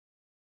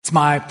It's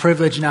my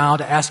privilege now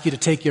to ask you to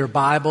take your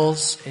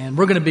Bibles, and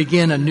we're going to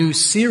begin a new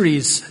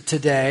series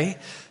today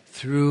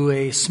through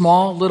a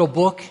small little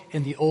book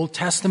in the Old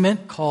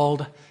Testament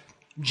called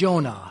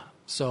Jonah.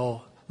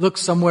 So look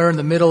somewhere in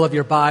the middle of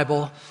your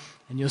Bible,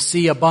 and you'll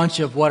see a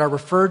bunch of what are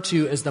referred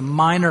to as the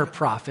minor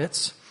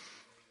prophets,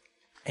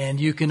 and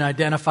you can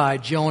identify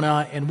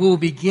Jonah, and we'll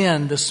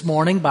begin this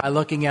morning by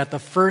looking at the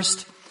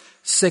first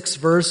 6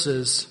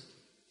 verses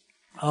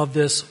of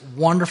this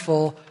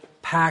wonderful,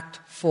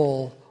 packed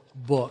full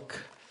book.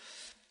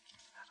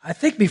 I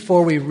think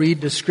before we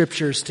read the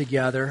scriptures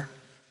together,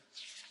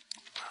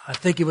 I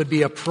think it would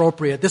be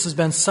appropriate. This has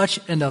been such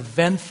an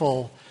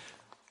eventful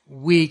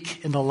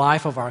week in the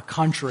life of our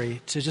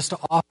country to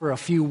offer a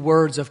few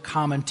words of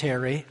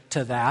commentary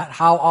to that.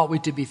 How ought we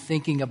to be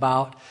thinking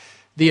about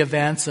the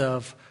events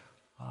of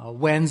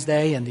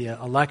Wednesday and the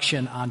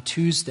election on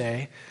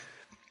Tuesday?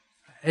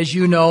 As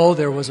you know,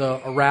 there was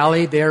a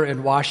rally there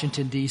in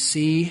Washington,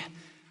 D.C.,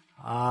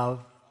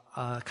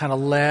 kind of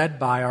led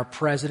by our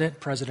president,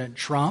 President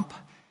Trump.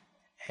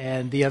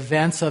 And the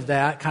events of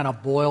that kind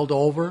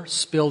of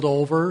spilled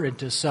over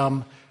into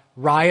some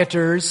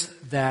rioters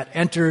that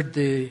entered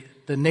the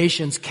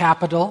nation's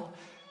capital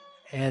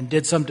and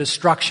did some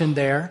destruction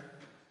there.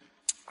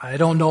 I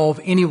don't know of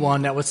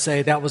anyone that would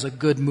say that was a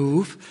good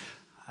move.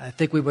 I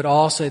think we would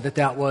all say that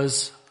that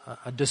was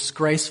a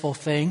disgraceful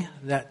thing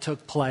that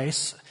took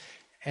place.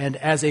 And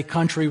as a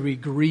country, we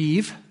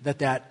grieve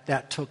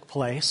that took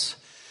place.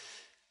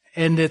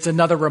 And it's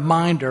another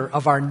reminder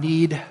of our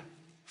need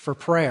for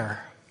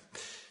prayer.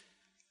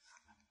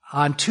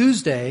 On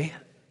Tuesday,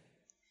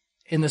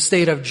 in the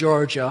state of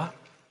Georgia,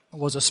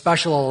 was a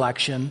special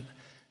election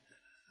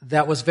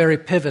that was very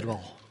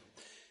pivotal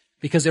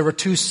because there were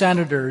 2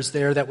 senators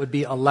there that would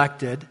be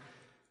elected.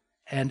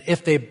 And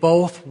if they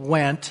both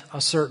went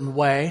a certain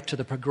way, to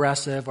the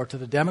progressive or to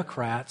the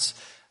Democrats,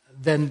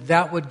 then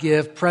that would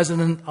give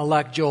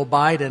President-elect Joe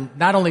Biden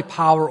not only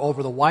power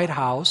over the White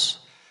House,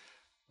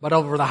 but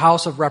over the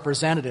House of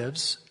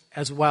Representatives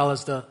as well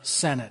as the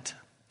Senate.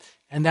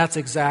 And that's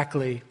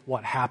exactly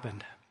what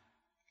happened.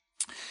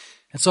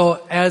 And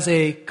so as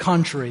a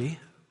country,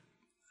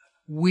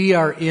 we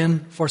are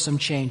in for some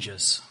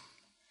changes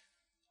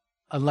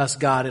unless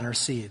God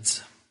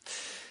intercedes.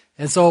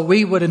 And so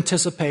we would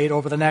anticipate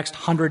over the next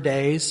 100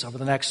 days, over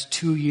the next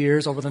 2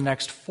 years, over the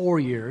next 4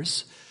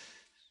 years,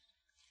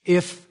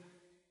 if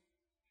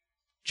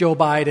Joe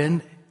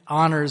Biden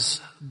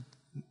honors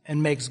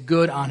and makes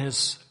good on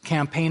his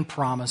campaign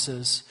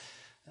promises,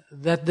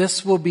 that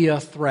this will be a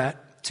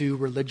threat to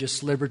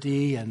religious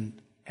liberty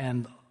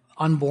and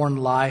unborn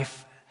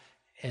life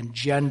and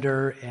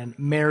gender and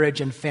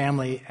marriage and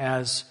family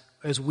as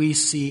we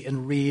see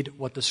and read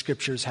what the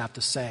scriptures have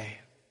to say.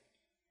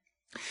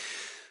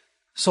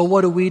 So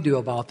what do we do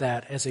about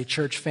that as a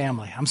church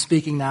family? I'm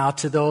speaking now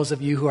to those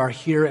of you who are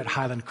here at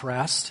Highland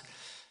Crest.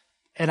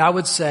 And I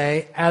would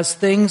say, as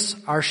things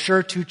are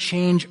sure to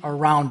change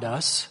around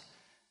us,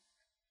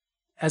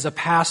 as a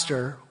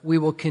pastor, we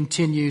will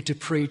continue to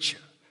preach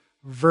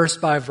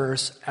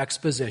verse-by-verse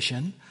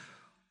exposition,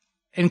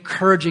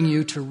 encouraging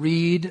you to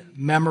read,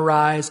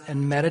 memorize,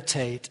 and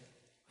meditate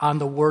on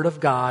the Word of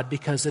God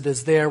because it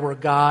is there where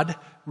God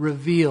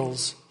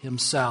reveals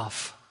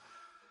Himself.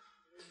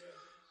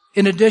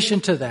 In addition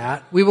to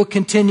that, we will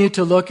continue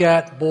to look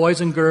at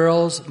boys and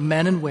girls,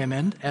 men and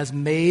women, as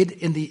made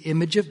in the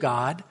image of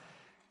God.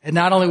 And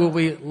not only will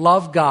we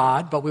love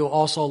God, but we will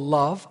also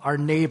love our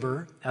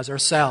neighbor as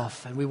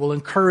ourselves. And we will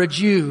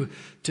encourage you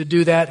to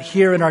do that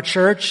here in our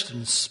church,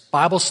 in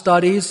Bible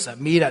studies that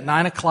meet at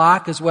 9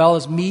 o'clock, as well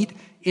as meet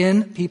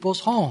in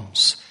people's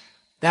homes.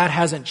 That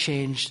hasn't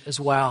changed as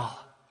well.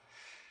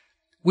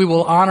 We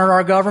will honor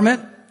our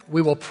government.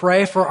 We will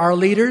pray for our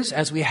leaders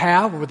as we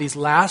have over these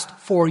last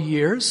 4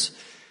 years.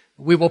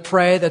 We will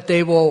pray that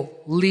they will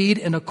lead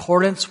in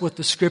accordance with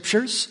the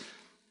scriptures.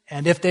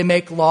 And if they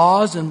make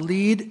laws and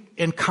lead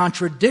in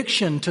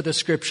contradiction to the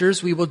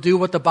scriptures, we will do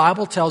what the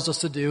Bible tells us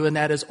to do, and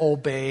that is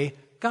obey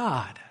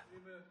God.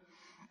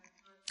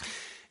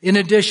 In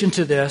addition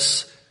to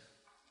this,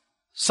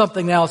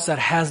 something else that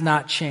has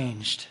not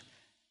changed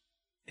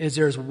is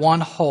there's one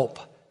hope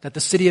that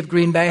the city of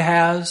Green Bay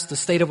has, the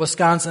state of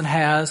Wisconsin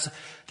has,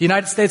 the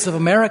United States of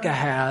America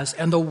has,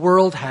 and the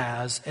world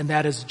has, and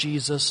that is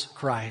Jesus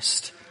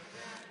Christ.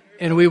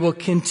 And we will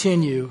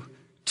continue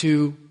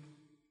to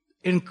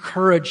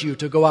encourage you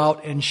to go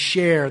out and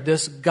share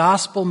this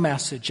gospel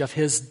message of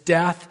His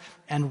death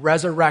and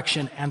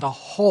resurrection and the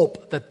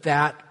hope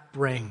that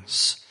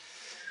brings.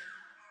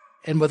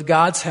 And with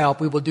God's help,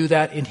 we will do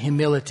that in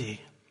humility,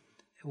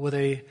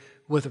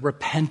 with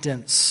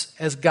repentance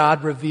as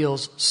God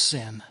reveals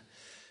sin.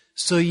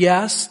 So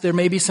yes, there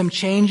may be some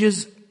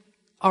changes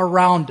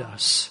around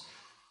us,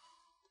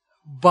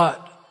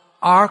 but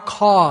our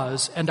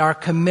cause and our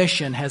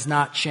commission has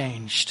not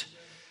changed.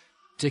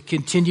 To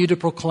continue to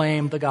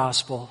proclaim the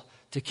gospel,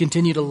 to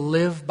continue to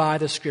live by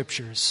the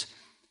scriptures,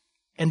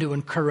 and to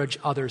encourage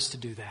others to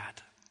do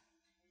that.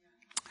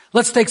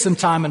 Let's take some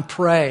time and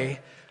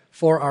pray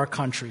for our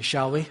country,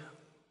 shall we?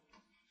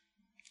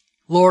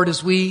 Lord,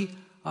 as we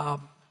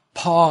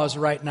pause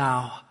right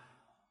now.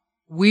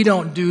 We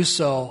don't do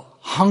so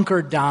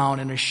hunkered down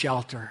in a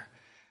shelter.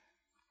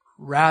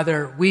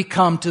 Rather, we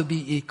come to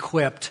be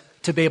equipped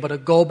to be able to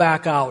go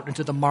back out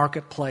into the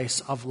marketplace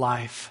of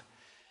life.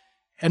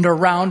 And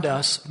around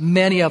us,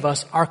 many of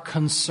us are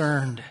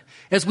concerned.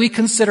 As we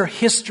consider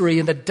history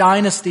and the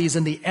dynasties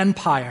and the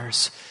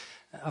empires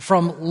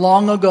from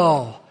long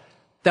ago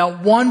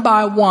that one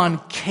by one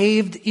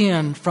caved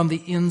in from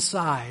the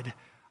inside,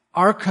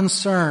 our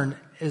concern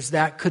is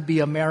that could be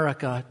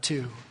America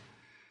too.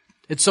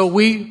 And so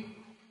we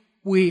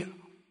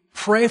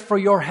pray for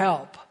your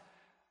help.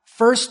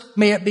 First,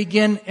 may it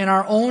begin in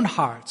our own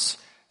hearts,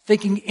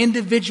 thinking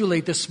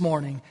individually this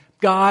morning,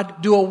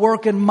 God, do a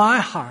work in my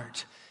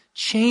heart.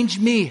 Change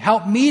me.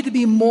 Help me to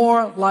be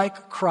more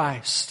like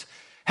Christ.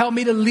 Help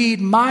me to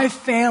lead my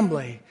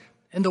family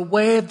in the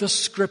way of the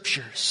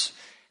Scriptures.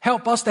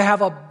 Help us to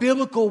have a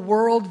biblical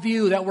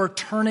worldview that we're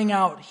turning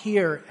out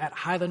here at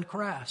Highland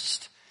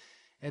Crest.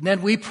 And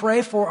then we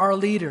pray for our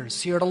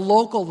leaders here at a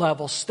local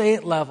level,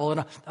 state level,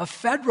 and a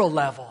federal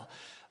level,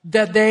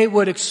 that they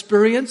would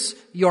experience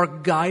your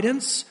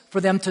guidance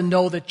for them to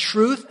know the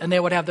truth, and they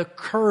would have the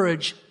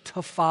courage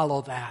to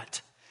follow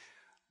that.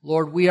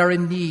 Lord, we are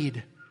in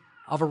need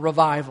of a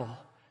revival,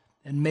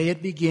 and may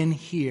it begin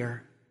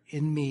here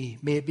in me.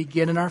 May it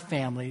begin in our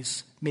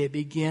families. May it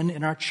begin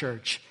in our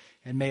church,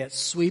 and may it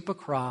sweep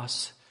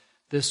across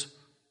this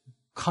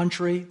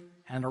country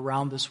and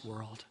around this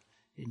world.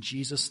 In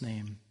Jesus'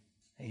 name,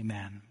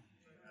 amen.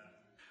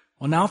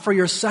 Well, now for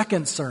your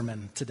second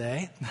sermon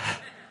today.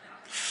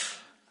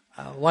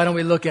 Why don't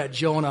we look at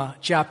Jonah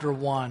chapter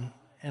 1,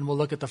 and we'll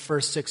look at the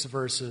first 6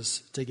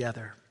 verses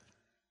together.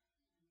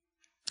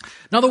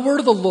 Now the word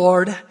of the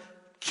Lord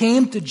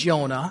came to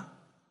Jonah,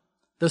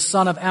 the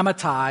son of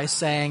Amittai,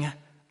 saying,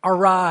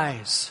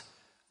 Arise,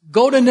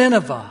 go to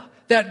Nineveh,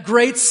 that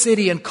great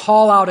city, and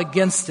call out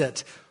against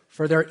it,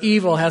 for their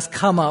evil has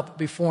come up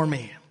before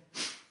me.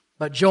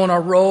 But Jonah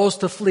rose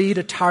to flee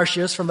to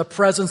Tarshish from the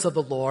presence of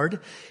the Lord.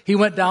 He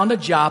went down to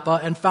Joppa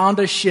and found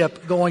a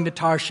ship going to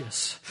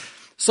Tarshish.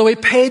 So he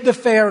paid the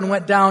fare and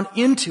went down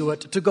into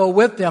it to go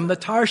with them to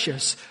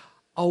Tarshish,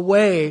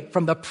 away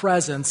from the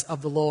presence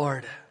of the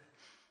Lord.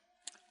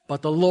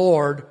 But the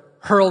Lord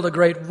hurled a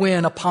great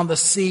wind upon the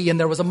sea, and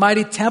there was a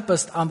mighty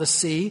tempest on the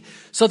sea,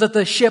 so that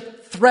the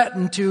ship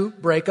threatened to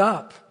break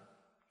up.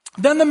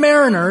 Then the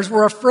mariners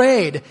were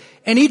afraid,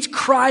 and each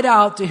cried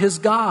out to his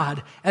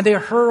God, and they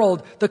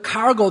hurled the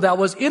cargo that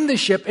was in the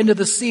ship into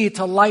the sea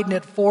to lighten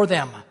it for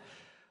them.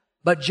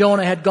 But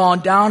Jonah had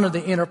gone down to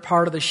the inner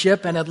part of the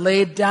ship and had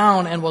laid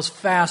down and was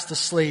fast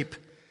asleep.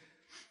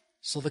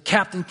 So the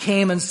captain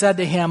came and said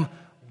to him,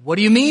 What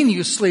do you mean,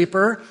 you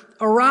sleeper?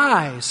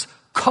 Arise,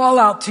 call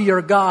out to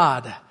your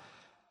God.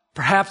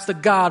 Perhaps the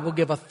God will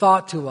give a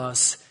thought to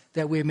us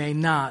that we may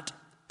not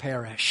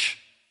perish.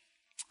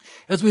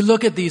 As we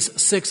look at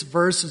these 6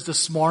 verses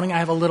this morning, I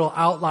have a little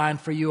outline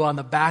for you on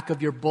the back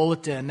of your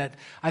bulletin that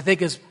I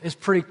think is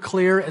pretty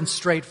clear and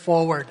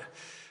straightforward.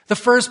 The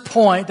first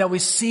point that we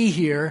see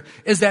here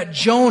is that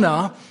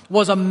Jonah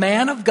was a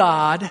man of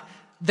God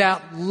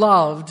that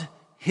loved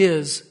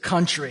his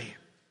country.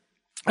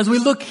 As we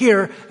look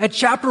here at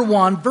chapter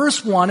 1,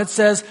 verse 1, it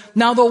says,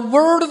 Now the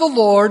word of the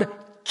Lord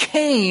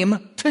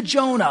came to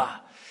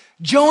Jonah.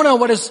 Jonah,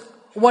 what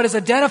is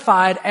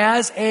identified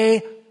as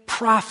a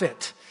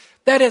prophet.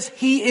 That is,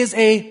 he is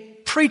a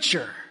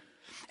preacher.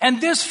 And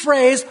this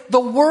phrase, the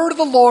word of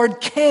the Lord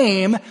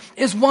came,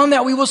 is one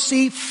that we will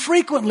see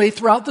frequently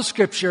throughout the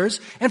Scriptures.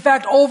 In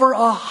fact, over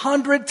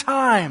 100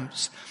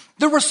 times.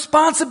 The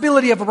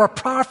responsibility of a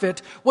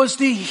prophet was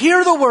to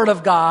hear the word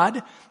of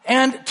God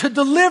and to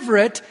deliver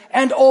it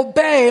and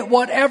obey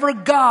whatever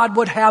God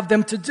would have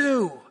them to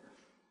do.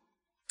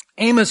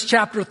 Amos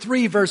chapter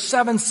 3 verse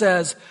 7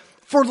 says,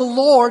 For the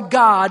Lord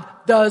God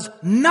does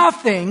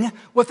nothing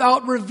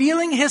without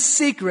revealing his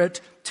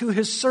secret to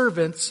his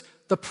servants,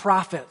 the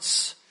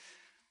prophets.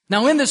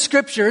 Now in the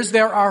Scriptures,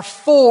 there are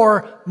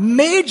 4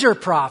 major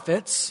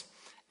prophets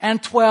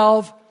and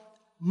 12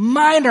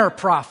 minor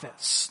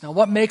prophets. Now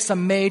what makes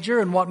them major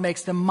and what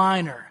makes them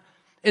minor?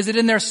 Is it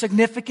in their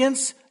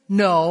significance?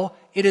 No,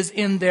 it is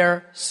in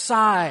their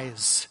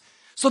size.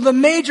 So the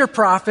major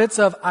prophets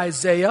of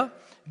Isaiah,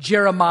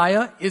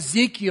 Jeremiah,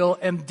 Ezekiel,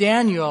 and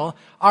Daniel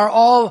are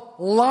all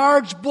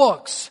large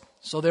books,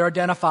 so they're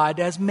identified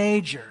as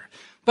major.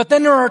 But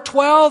then there are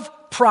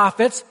 12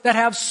 prophets that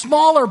have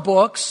smaller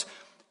books,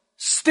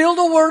 still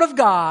the Word of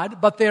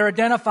God, but they're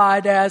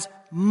identified as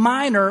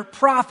minor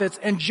prophets,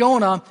 and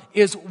Jonah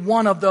is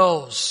one of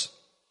those.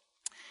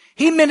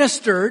 He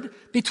ministered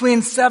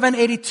between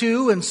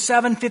 782 and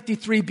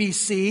 753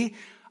 BC,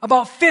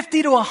 about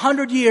 50 to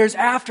 100 years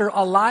after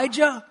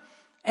Elijah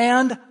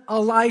and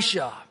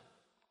Elisha.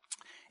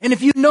 And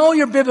if you know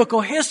your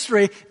biblical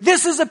history,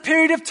 this is a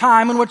period of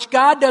time in which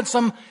God did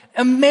some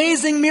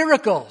amazing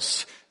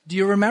miracles. Do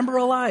you remember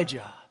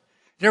Elijah?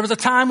 There was a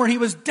time where he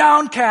was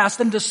downcast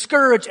and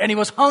discouraged and he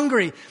was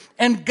hungry.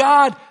 And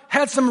God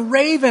had some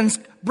ravens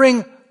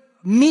bring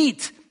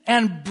meat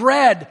and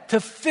bread to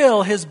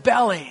fill his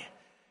belly.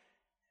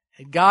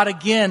 God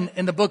again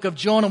in the book of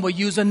Jonah will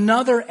use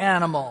another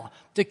animal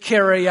to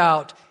carry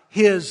out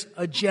his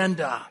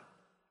agenda.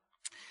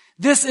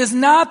 This is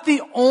not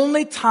the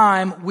only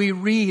time we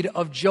read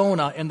of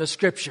Jonah in the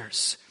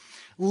scriptures.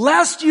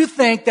 Lest you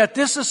think that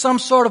this is some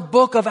sort of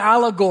book of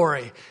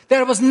allegory,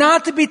 that it was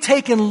not to be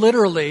taken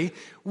literally,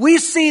 we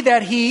see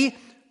that he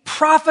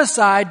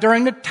prophesied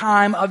during the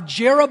time of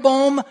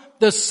Jeroboam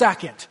the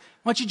second.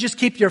 I want you to just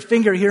keep your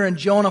finger here in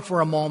Jonah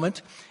for a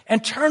moment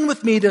and turn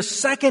with me to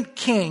 2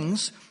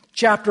 Kings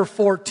chapter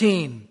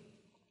 14.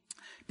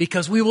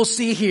 Because we will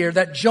see here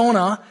that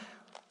Jonah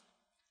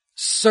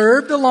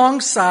served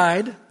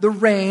alongside the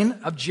reign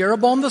of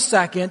Jeroboam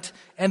II,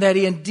 and that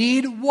he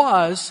indeed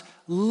was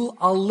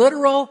a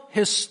literal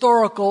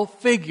historical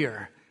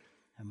figure.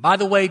 And by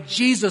the way,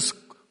 Jesus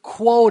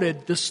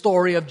quoted the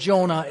story of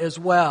Jonah as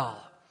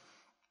well.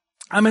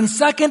 I'm in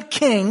 2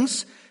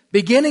 Kings,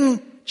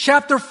 beginning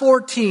chapter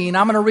 14.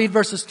 I'm going to read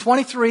verses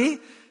 23,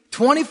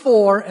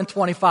 24, and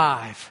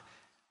 25.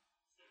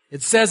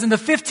 It says, in the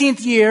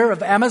 15th year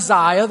of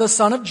Amaziah, the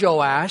son of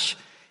Joash,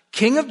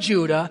 king of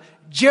Judah,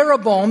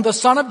 Jeroboam, the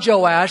son of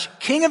Joash,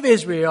 king of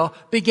Israel,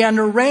 began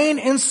to reign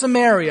in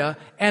Samaria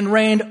and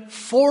reigned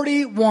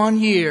 41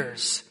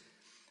 years.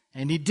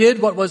 And he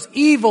did what was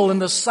evil in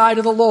the sight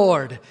of the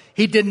Lord.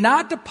 He did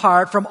not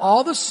depart from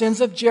all the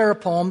sins of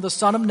Jeroboam, the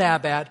son of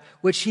Nebat,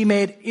 which he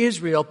made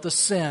Israel to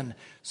sin.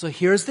 So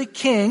here's the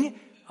king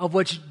of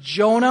which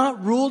Jonah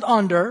ruled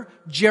under,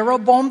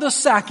 Jeroboam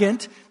II,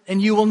 and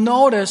you will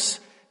notice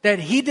that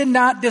he did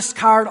not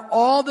discard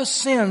all the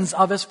sins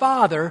of his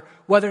father,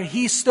 whether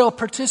he still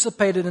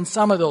participated in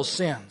some of those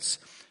sins.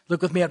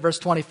 Look with me at verse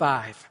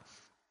 25.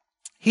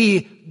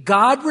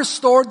 God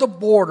restored the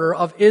border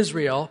of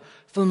Israel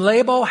from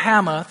Labo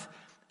Hamath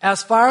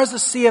as far as the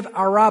sea of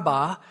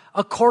Arabah,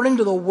 according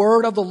to the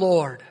word of the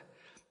Lord,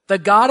 the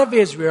God of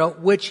Israel,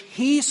 which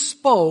he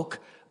spoke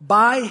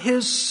by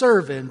his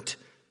servant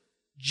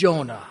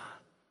Jonah,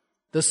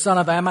 the son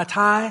of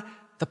Amittai,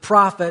 the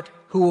prophet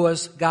who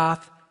was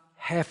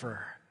Gath-Hepher.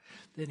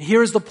 Then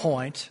here's the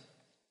point,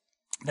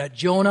 that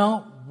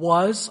Jonah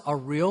was a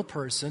real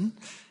person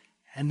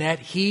and that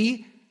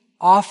he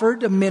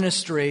offered a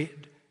ministry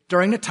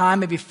during the time,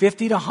 maybe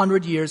 50 to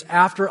 100 years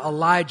after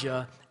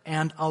Elijah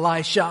and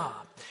Elisha.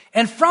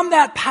 And from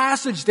that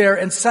passage there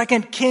in 2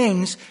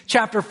 Kings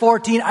chapter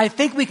 14, I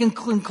think we can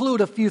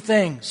conclude a few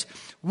things.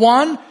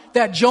 One,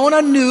 that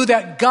Jonah knew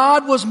that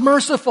God was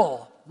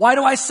merciful. Why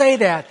do I say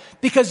that?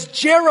 Because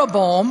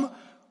Jeroboam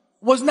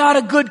was not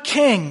a good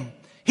king.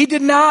 He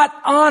did not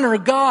honor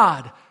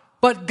God.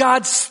 But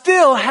God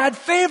still had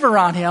favor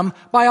on him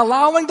by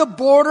allowing the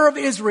border of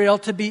Israel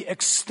to be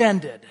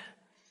extended.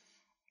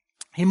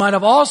 He might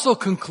have also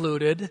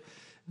concluded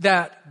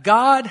that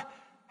God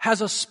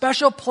has a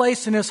special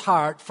place in his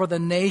heart for the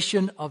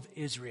nation of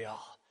Israel.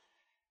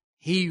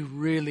 He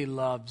really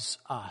loves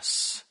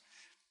us.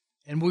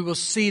 And we will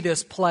see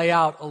this play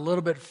out a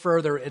little bit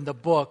further in the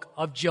book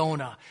of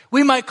Jonah.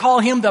 We might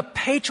call him the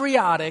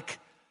patriotic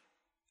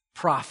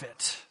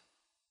prophet.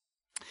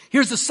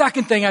 Here's the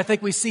second thing I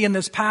think we see in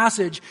this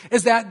passage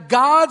is that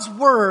God's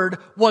word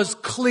was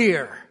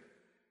clear.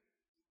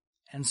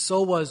 And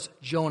so was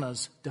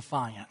Jonah's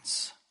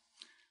defiance.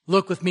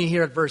 Look with me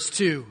here at verse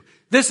 2.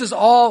 This is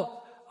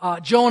all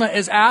Jonah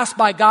is asked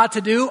by God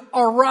to do.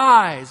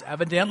 Arise.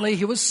 Evidently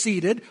he was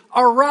seated.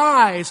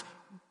 Arise.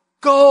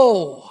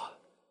 Go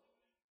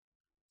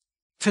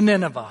to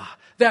Nineveh,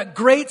 that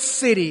great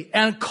city,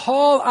 and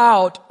call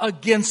out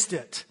against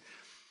it.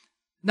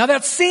 Now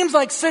that seems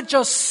like such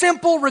a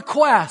simple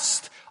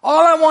request.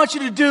 All I want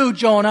you to do,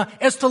 Jonah,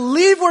 is to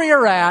leave where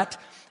you're at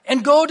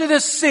and go to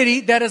this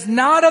city that is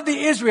not of the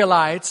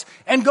Israelites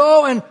and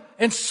go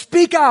and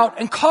speak out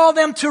and call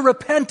them to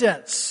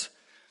repentance.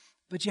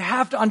 But you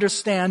have to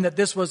understand that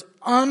this was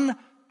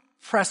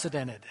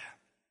unprecedented.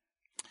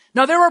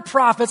 Now there were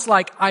prophets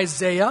like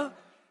Isaiah,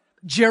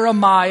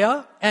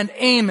 Jeremiah, and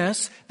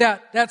Amos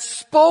that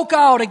spoke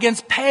out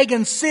against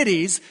pagan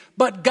cities,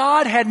 but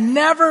God had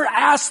never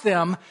asked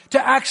them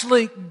to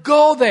actually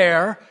go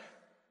there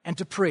and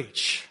to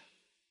preach.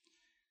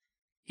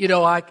 You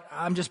know,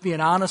 I'm just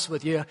being honest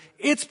with you.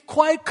 It's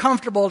quite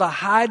comfortable to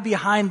hide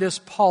behind this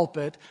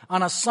pulpit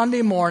on a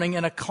Sunday morning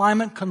in a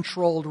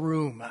climate-controlled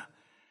room.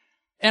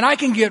 And I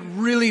can get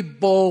really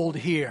bold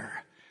here.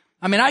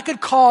 I mean, I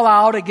could call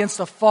out against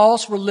the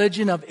false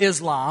religion of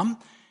Islam.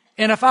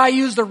 And if I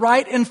use the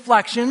right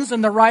inflections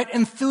and the right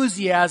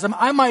enthusiasm,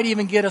 I might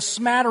even get a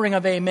smattering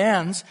of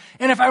amens.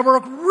 And if I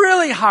work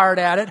really hard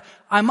at it,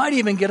 I might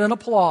even get an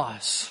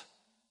applause.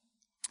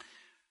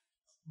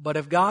 But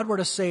if God were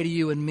to say to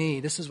you and me,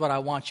 this is what I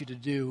want you to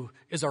do,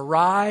 is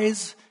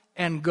arise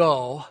and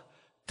go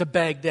to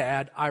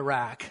Baghdad,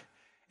 Iraq,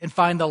 and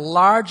find the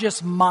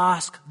largest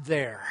mosque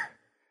there.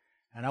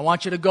 And I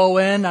want you to go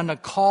in on a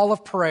call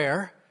of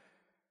prayer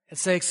and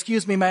say,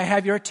 excuse me, may I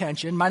have your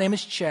attention? My name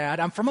is Chad.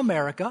 I'm from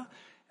America,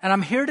 and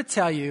I'm here to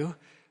tell you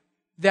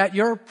that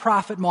your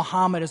prophet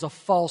Muhammad is a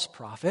false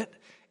prophet,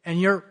 and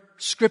your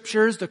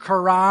scriptures, the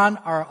Quran,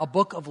 are a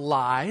book of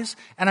lies.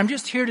 And I'm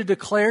just here to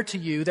declare to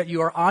you that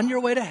you are on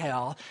your way to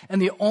hell.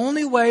 And the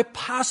only way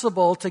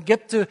possible to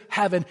get to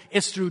heaven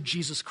is through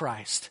Jesus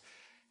Christ.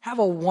 Have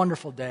a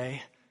wonderful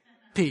day.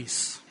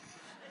 Peace.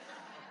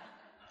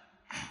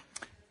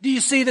 Do you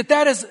see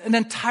that is an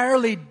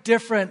entirely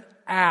different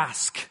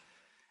ask?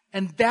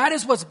 And that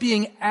is what's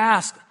being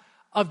asked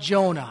of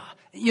Jonah.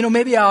 You know,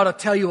 maybe I ought to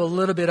tell you a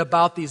little bit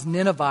about these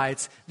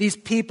Ninevites, these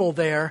people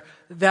there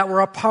that were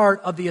a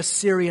part of the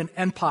Assyrian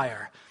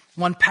Empire.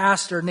 One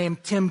pastor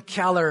named Tim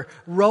Keller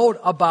wrote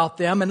about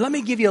them, and let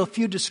me give you a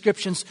few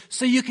descriptions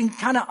so you can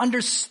kind of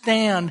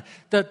understand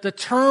the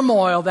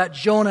turmoil that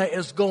Jonah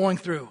is going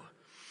through.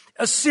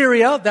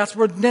 Assyria, that's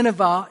where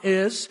Nineveh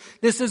is.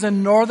 This is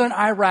in northern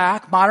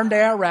Iraq,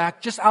 modern-day Iraq,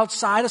 just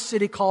outside a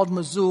city called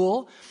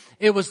Mosul.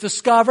 It was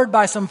discovered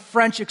by some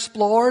French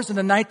explorers in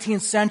the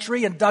 19th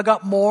century and dug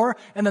up more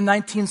in the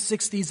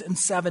 1960s and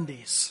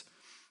 70s.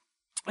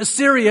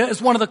 Assyria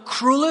is one of the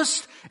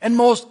cruelest and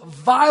most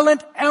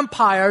violent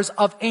empires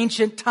of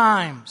ancient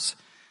times.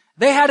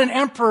 They had an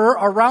emperor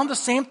around the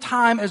same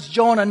time as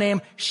Jonah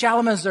named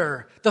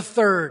Shalmaneser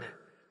III.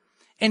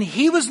 And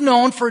he was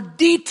known for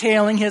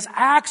detailing his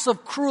acts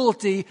of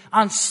cruelty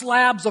on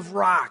slabs of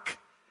rock.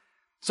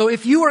 So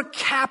if you were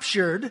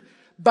captured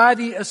by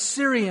the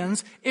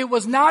Assyrians, it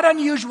was not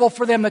unusual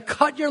for them to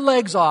cut your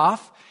legs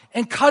off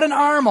and cut an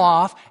arm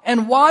off.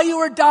 And while you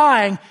were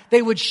dying,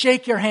 they would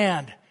shake your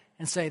hand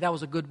and say, that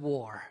was a good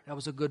war. That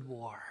was a good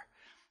war.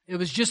 It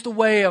was just a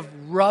way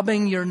of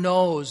rubbing your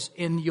nose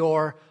in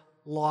your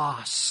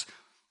loss.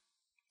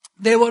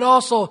 They would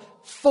also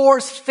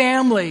force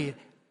family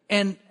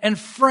and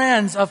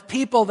friends of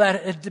people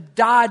that had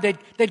died.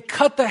 They'd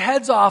cut the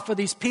heads off of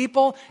these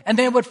people, and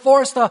they would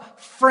force the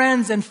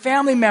friends and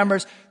family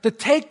members to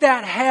take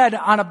that head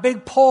on a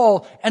big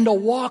pole and to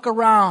walk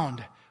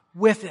around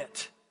with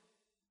it.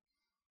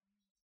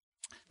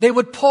 They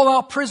would pull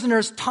out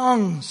prisoners'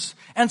 tongues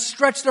and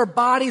stretch their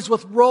bodies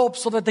with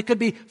ropes so that they could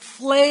be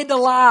flayed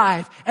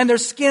alive and their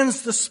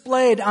skins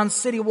displayed on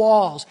city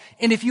walls.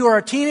 And if you are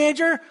a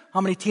teenager, how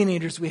many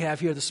teenagers we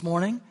have here this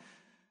morning?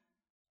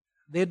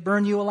 They'd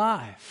burn you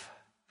alive.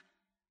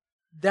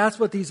 That's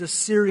what these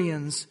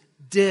Assyrians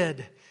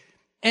did.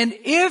 And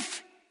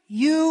if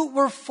you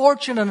were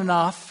fortunate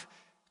enough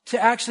to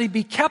actually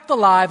be kept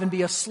alive and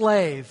be a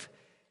slave,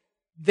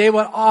 they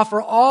would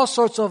offer all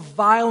sorts of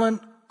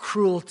violent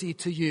cruelty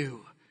to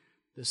you.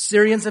 The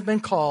Syrians have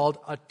been called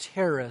a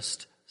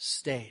terrorist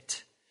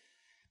state.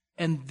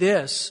 And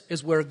this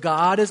is where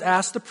God has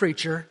asked the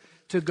preacher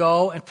to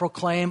go and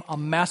proclaim a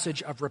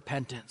message of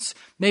repentance.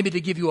 Maybe to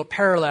give you a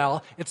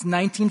parallel, it's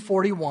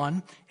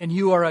 1941, and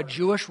you are a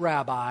Jewish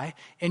rabbi,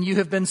 and you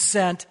have been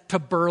sent to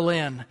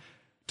Berlin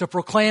to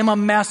proclaim a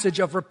message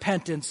of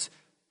repentance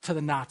to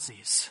the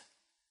Nazis.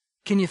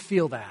 Can you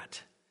feel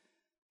that?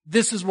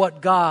 This is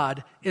what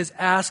God is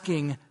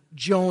asking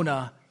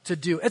Jonah to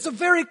do. It's a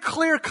very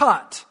clear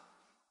cut.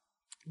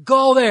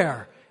 Go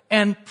there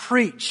and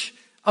preach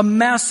a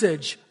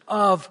message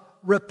of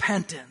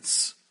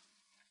repentance.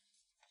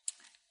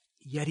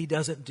 Yet he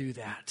doesn't do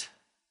that.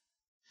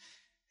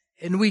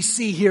 And we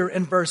see here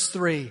in verse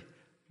 3,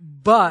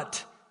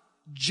 but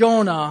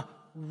Jonah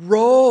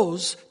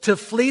rose to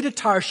flee to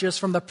Tarshish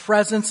from the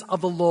presence of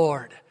the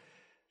Lord.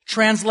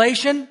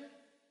 Translation,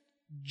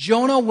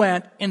 Jonah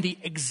went in the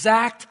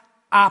exact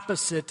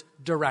opposite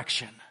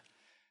direction.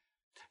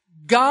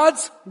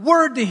 God's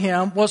word to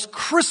him was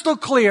crystal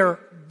clear.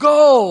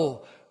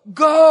 Go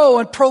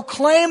and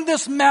proclaim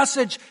this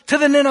message to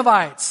the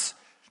Ninevites.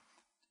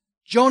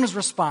 Jonah's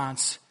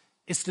response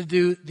is to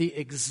do the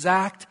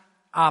exact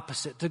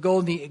opposite, to go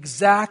in the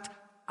exact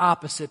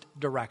opposite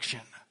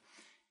direction.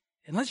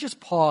 And let's just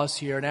pause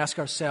here and ask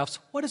ourselves,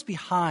 what is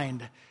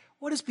behind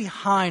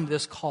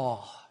this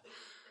call?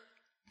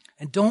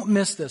 And don't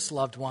miss this,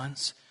 loved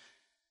ones.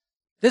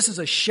 This is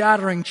a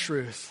shattering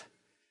truth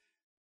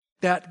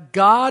that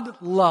God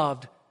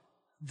loved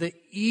the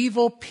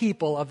evil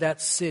people of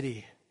that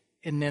city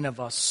in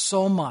Nineveh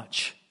so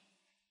much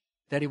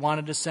that he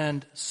wanted to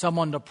send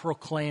someone to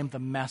proclaim the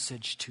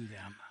message to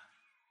them.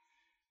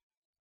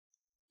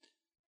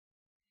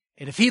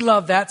 And if he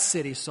loved that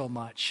city so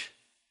much,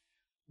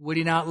 would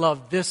he not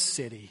love this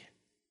city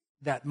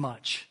that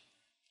much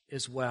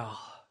as well?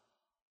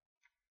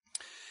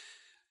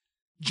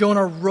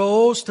 Jonah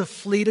rose to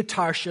flee to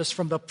Tarshish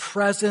from the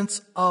presence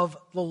of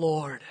the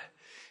Lord.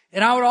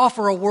 And I would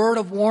offer a word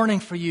of warning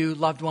for you,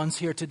 loved ones,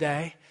 here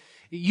today.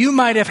 You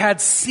might have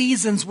had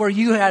seasons where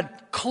you had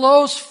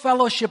close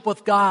fellowship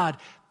with God,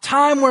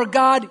 time where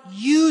God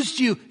used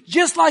you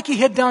just like he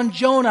had done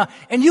Jonah.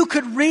 And you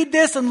could read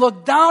this and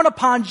look down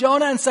upon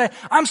Jonah and say,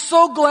 I'm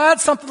so glad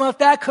something like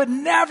that could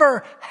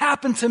never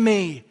happen to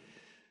me.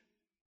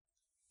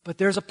 But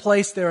there's a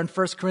place there in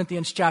 1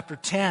 Corinthians chapter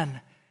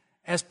 10,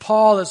 as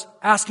Paul is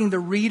asking the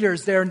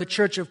readers there in the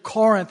church of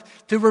Corinth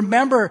to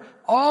remember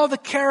all the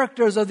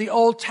characters of the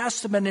Old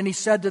Testament. And he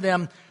said to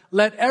them,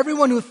 let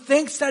everyone who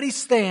thinks that he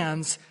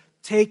stands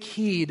take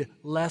heed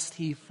lest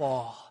he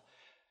fall.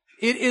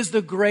 It is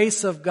the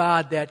grace of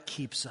God that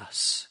keeps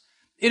us.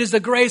 It is the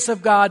grace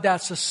of God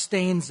that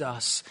sustains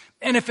us.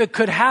 And if it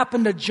could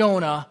happen to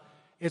Jonah,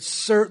 it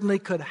certainly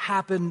could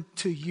happen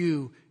to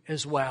you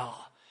as well.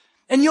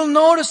 And you'll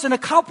notice in a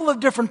couple of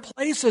different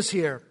places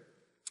here,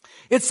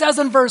 it says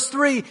in verse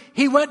 3,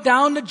 he went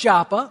down to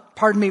Joppa,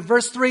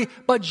 verse 3,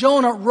 but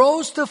Jonah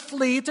rose to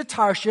flee to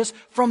Tarshish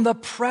from the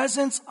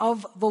presence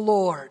of the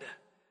Lord.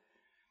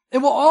 It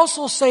will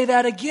also say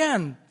that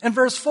again in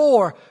verse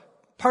 4,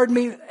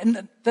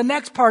 in the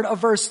next part of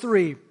verse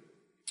 3.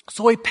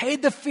 So he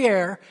paid the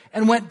fare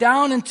and went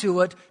down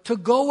into it to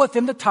go with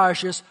him to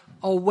Tarshish,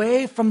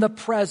 away from the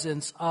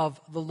presence of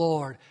the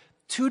Lord.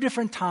 2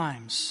 different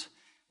times,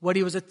 what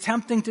he was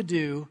attempting to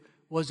do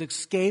was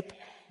escape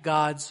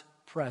God's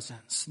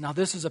presence. Now,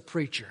 this is a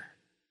preacher.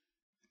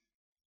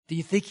 Do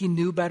you think he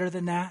knew better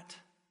than that?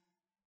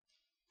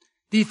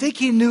 Do you think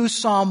he knew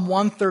Psalm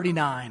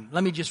 139?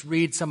 Let me just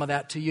read some of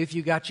that to you. If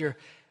you got your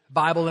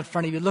Bible in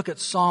front of you, look at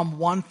Psalm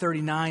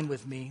 139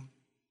 with me,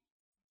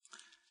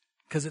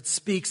 because it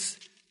speaks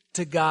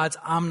to God's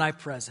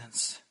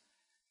omnipresence.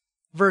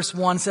 Verse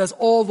 1 says,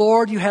 O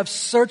Lord, you have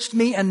searched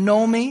me and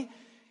know me.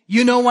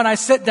 You know when I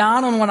sit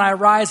down and when I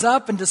rise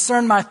up, and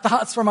discern my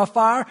thoughts from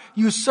afar.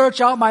 You search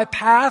out my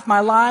path, my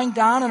lying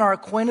down, and are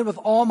acquainted with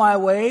all my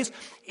ways.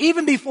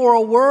 Even before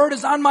a word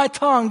is on my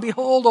tongue,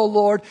 behold, O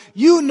Lord,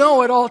 you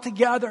know it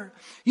altogether.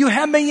 You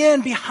hem me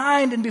in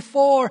behind and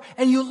before,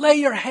 and you lay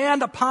your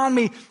hand upon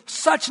me.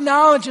 Such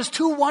knowledge is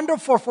too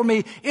wonderful for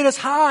me. It is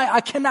high,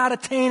 I cannot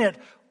attain it.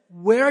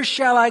 Where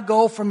shall I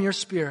go from your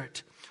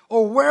spirit?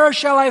 Or where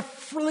shall I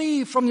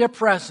flee from your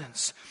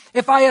presence?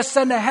 If I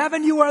ascend to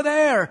heaven, you are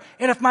there.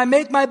 And if I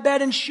make my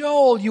bed in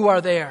Sheol, you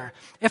are there.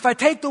 If I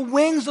take the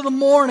wings of the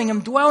morning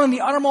and dwell in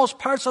the uttermost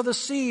parts of the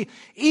sea,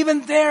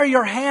 even there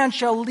your hand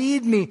shall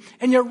lead me,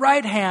 and your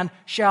right hand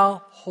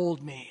shall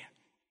hold me.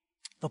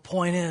 The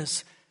point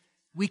is,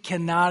 we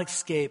cannot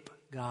escape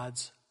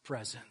God's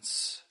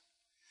presence.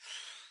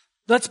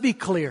 Let's be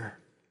clear.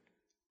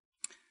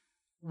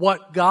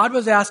 What God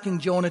was asking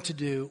Jonah to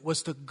do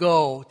was to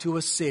go to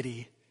a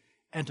city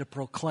and to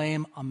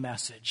proclaim a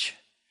message.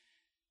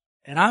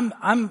 And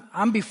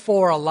I'm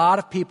before a lot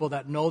of people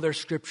that know their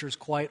scriptures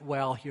quite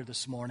well here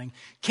this morning.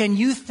 Can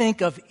you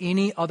think of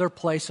any other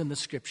place in the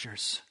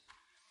scriptures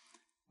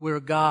where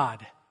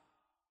God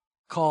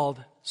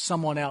called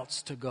someone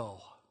else to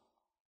go?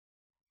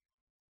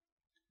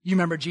 You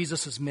remember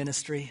Jesus'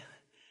 ministry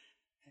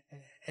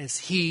as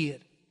he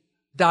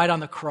died on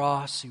the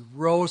cross, he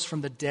rose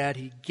from the dead,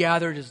 he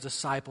gathered his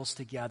disciples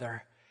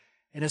together,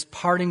 and his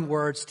parting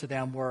words to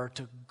them were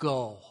to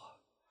go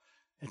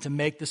and to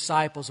make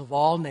disciples of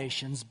all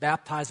nations,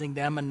 baptizing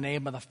them in the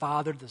name of the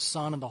Father, the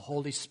Son, and the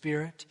Holy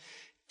Spirit,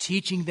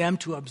 teaching them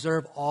to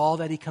observe all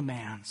that he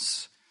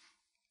commands.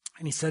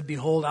 And he said,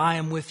 behold, I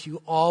am with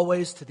you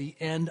always to the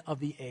end of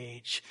the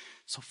age.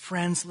 So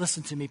friends,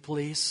 listen to me,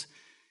 please.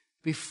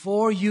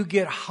 Before you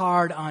get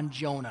hard on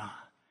Jonah,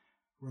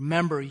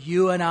 remember,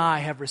 you and I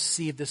have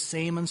received the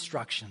same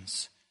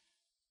instructions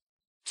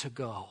to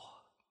go.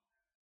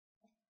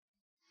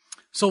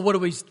 So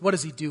what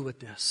does he do with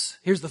this?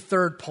 Here's the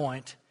third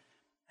point,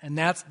 and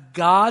that's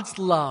God's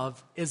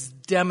love is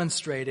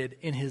demonstrated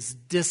in his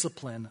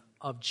discipline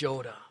of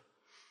Jonah.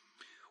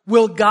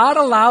 Will God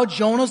allow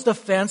Jonah's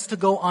defense to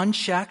go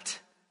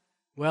unchecked?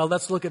 Well,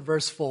 let's look at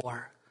verse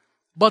 4.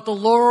 But the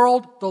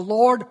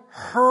Lord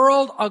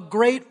hurled a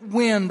great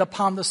wind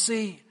upon the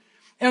sea,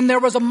 and there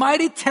was a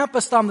mighty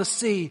tempest on the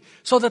sea,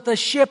 so that the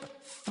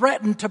ship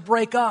threatened to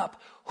break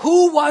up.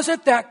 Who was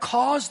it that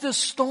caused this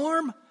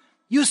storm?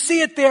 You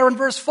see it there in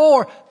verse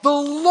 4. The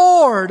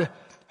Lord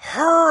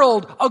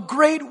hurled a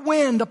great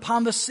wind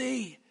upon the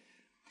sea.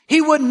 He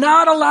would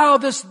not allow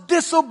this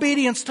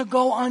disobedience to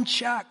go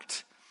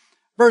unchecked.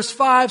 Verse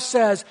 5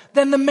 says,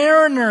 then the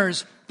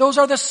mariners, those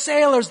are the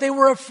sailors, they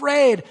were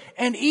afraid,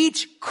 and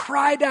each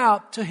cried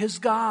out to his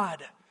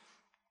God.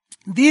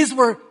 These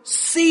were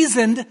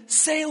seasoned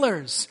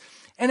sailors.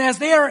 And as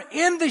they are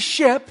in the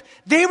ship,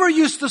 they were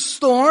used to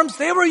storms,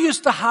 they were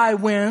used to high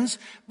winds.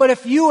 But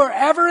if you are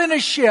ever in a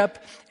ship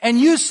and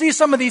you see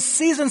some of these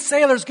seasoned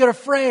sailors get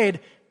afraid,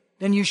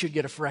 then you should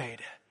get afraid.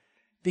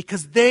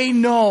 Because they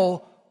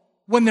know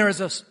when there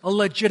is a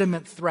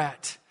legitimate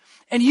threat.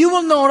 And you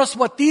will notice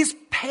what these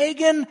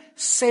pagan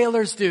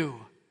sailors do.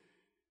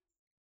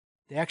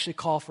 They actually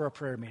call for a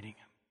prayer meeting.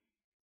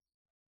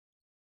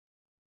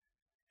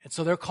 And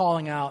so they're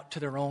calling out to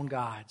their own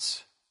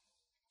gods,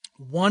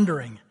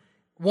 wondering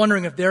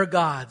if they're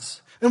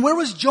gods. And where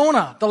was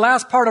Jonah? The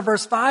last part of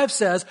verse 5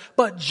 says,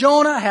 but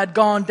Jonah had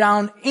gone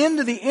down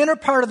into the inner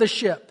part of the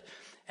ship,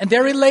 and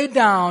there he laid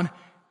down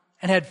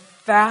and had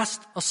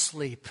fast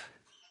asleep.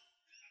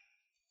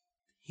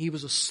 He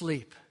was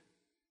asleep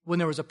when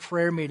there was a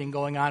prayer meeting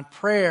going on,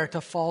 prayer to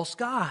false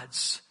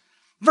gods.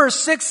 Verse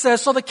 6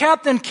 says, so the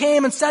captain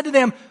came and said to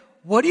them,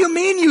 what do you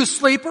mean, you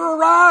sleeper?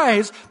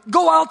 Arise,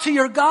 go out to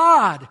your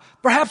God.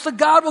 Perhaps the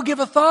God will give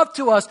a thought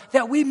to us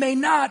that we may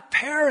not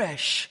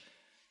perish.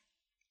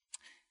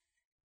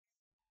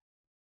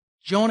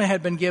 Jonah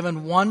had been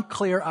given one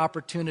clear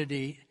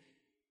opportunity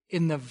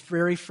in the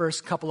very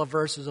first couple of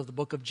verses of the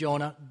book of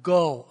Jonah.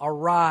 Go,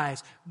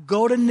 arise,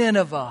 go to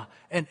Nineveh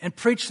and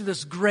preach to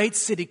this great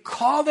city.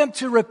 Call them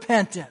to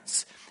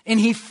repentance. And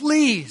he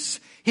flees.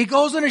 He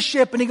goes in a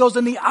ship and he goes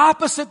in the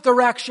opposite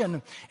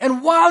direction.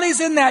 And while he's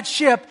in that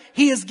ship,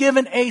 he is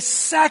given a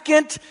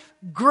second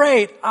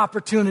great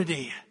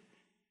opportunity.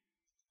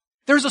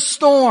 There's a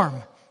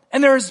storm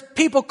and there's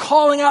people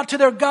calling out to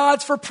their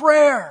gods for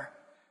prayer.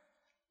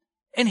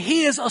 And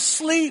he is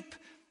asleep.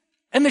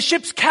 And the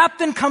ship's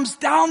captain comes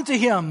down to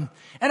him.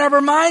 And I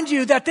remind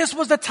you that this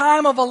was the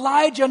time of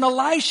Elijah and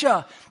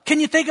Elisha. Can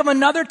you think of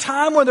another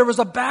time where there was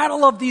a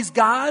battle of these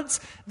gods?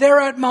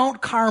 There at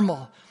Mount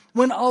Carmel,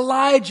 when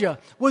Elijah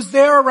was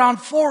there around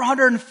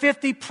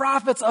 450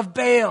 prophets of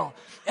Baal.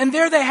 And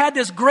there they had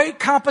this great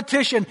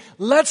competition.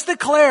 Let's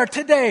declare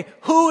today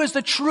who is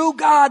the true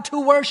God to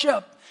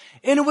worship.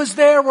 And it was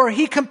there where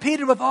he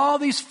competed with all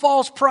these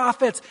false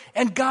prophets.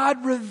 And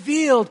God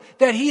revealed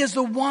that he is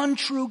the one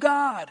true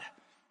God.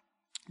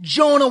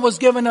 Jonah was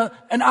given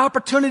an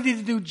opportunity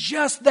to do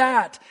just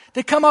that,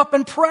 to come up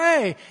and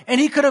pray.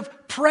 And he could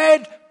have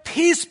prayed,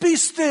 peace be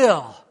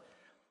still.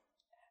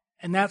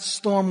 And that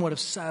storm would have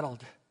settled.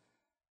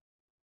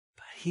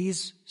 But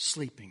he's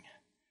sleeping.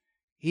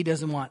 He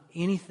doesn't want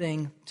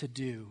anything to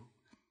do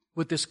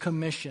with this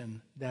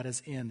commission that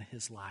is in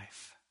his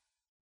life.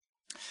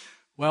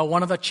 Well,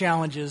 one of the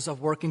challenges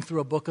of working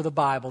through a book of the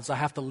Bible is I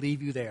have to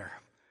leave you there.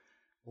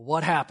 Well,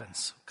 what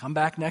happens? Come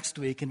back next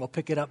week and we'll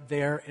pick it up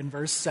there in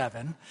verse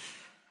 7.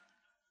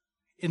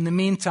 In the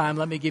meantime,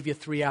 let me give you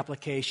 3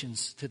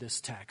 applications to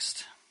this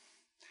text.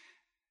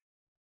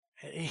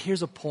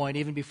 Here's a point,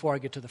 even before I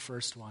get to the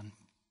first one.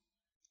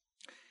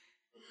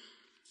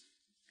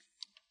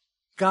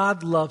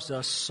 God loves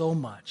us so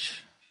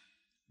much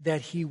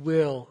that he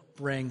will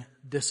bring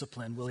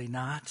discipline, will he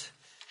not?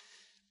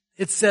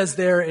 It says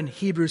there in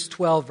Hebrews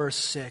 12, verse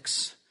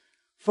 6,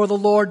 for the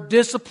Lord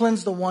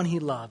disciplines the one he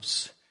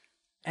loves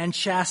and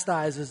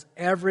chastises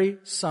every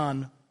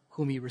son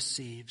whom he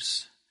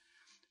receives.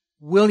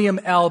 William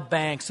L.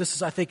 Banks,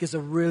 this I think is a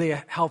really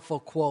helpful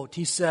quote.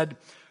 He said,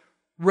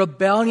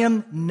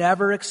 rebellion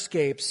never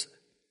escapes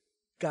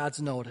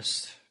God's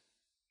notice.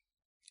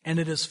 And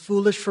it is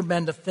foolish for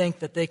men to think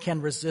that they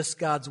can resist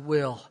God's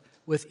will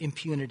with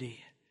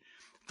impunity.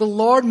 The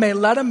Lord may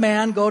let a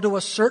man go to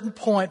a certain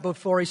point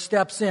before he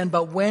steps in,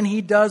 but when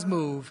he does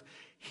move,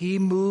 he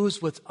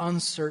moves with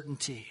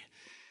uncertainty.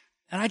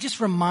 And I just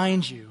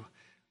remind you,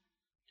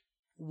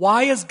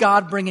 why is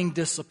God bringing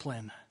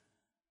discipline?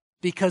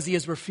 Because he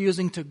is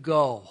refusing to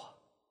go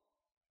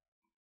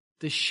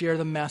to share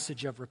the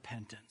message of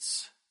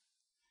repentance.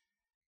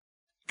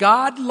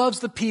 God loves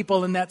the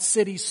people in that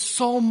city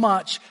so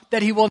much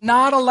that he will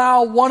not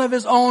allow one of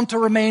his own to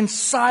remain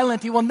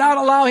silent. He will not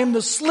allow him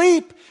to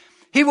sleep.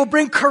 He will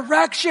bring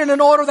correction in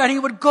order that he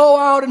would go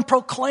out and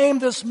proclaim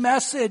this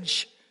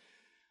message.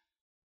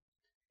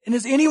 And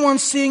is anyone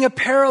seeing a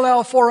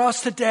parallel for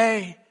us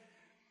today?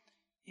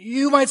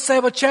 You might say,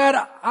 well, Chad,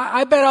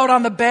 I've been out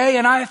on the bay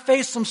and I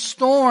faced some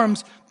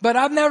storms, but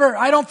I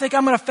don't think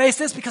I'm going to face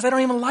this because I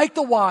don't even like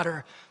the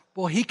water.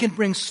 Well, he can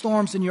bring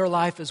storms in your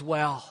life as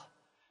well.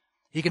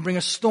 He can bring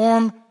a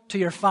storm to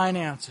your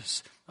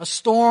finances, a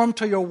storm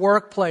to your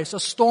workplace, a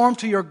storm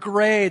to your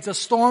grades, a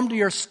storm to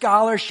your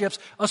scholarships,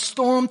 a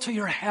storm to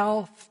your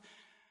health.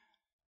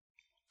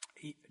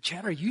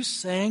 Chad, are you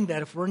saying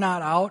that if we're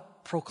not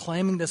out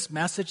proclaiming this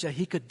message that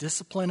he could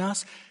discipline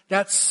us?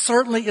 That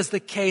certainly is the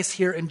case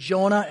here in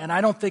Jonah, and I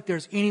don't think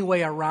there's any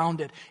way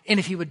around it. And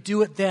if he would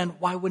do it then,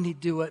 why wouldn't he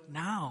do it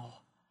now?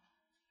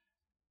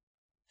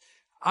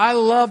 I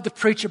love to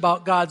preach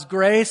about God's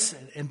grace,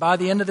 and by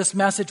the end of this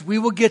message, we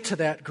will get to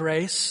that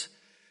grace.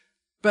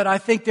 But I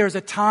think there's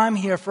a time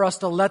here for us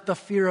to let the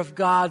fear of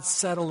God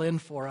settle in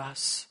for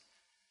us.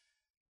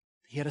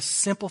 He had a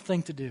simple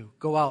thing to do.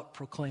 Go out,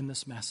 proclaim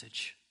this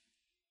message.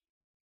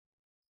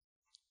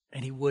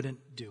 And he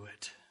wouldn't do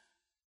it.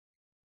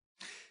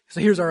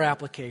 So here's our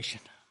application.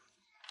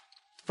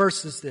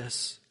 First is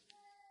this.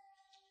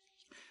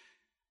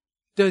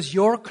 Does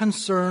your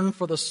concern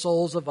for the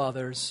souls of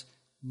others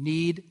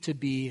need to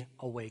be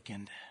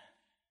awakened?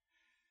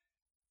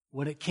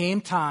 When it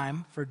came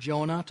time for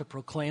Jonah to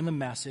proclaim the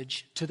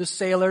message to the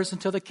sailors and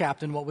to the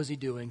captain, what was he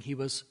doing? He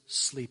was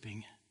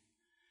sleeping.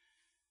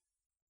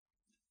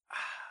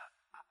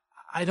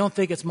 I don't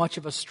think it's much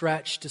of a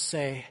stretch to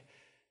say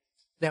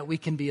that we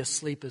can be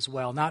asleep as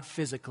well, not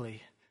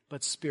physically,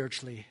 but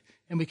spiritually.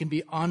 And we can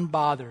be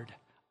unbothered,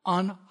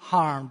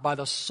 unharmed by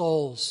the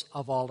souls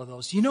of all of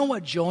those. You know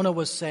what Jonah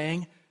was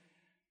saying?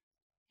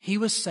 He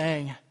was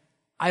saying,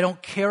 I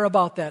don't care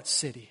about that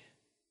city.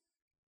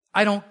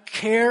 I don't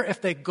care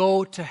if they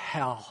go to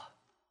hell.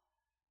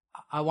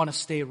 I want to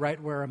stay right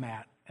where I'm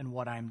at and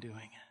what I'm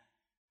doing.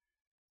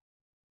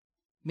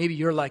 Maybe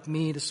you're like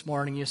me this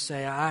morning. You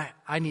say,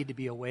 I need to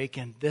be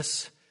awakened.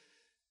 This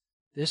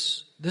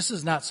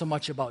is not so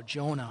much about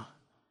Jonah.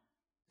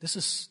 This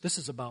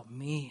is about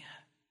me.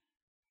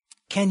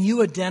 Can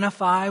you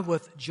identify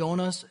with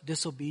Jonah's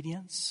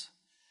disobedience?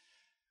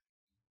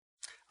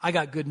 I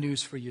got good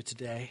news for you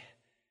today.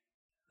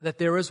 that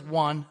there is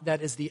one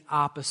that is the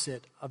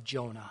opposite of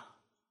Jonah,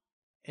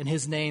 and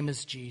his name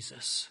is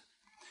Jesus.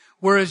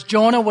 Whereas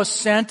Jonah was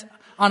sent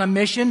on a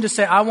mission to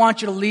say, I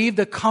want you to leave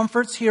the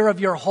comforts here of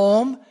your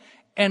home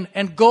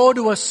and go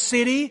to a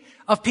city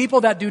of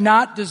people that do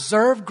not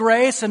deserve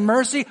grace and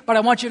mercy, but I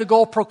want you to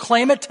go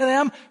proclaim it to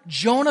them.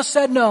 Jonah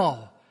said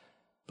no,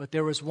 but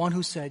there was one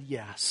who said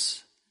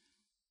yes.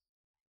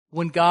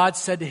 When God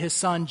said to his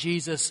son,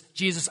 Jesus,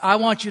 I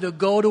want you to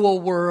go to a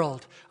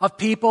world of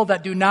people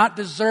that do not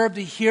deserve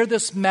to hear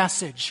this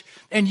message,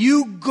 and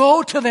you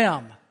go to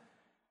them.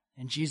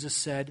 And Jesus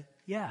said,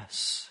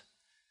 yes.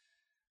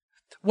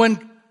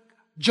 When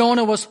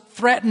Jonah was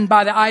threatened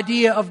by the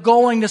idea of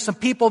going to some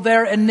people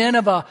there in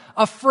Nineveh,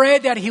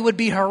 afraid that he would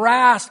be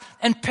harassed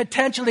and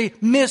potentially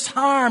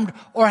misharmed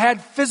or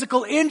had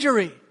physical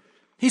injury,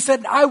 he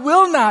said, I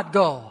will not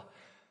go.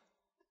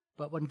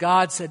 But when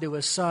God said to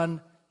his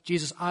son,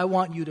 Jesus, I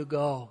want you to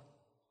go.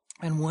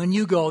 And when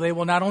you go, they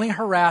will not only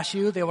harass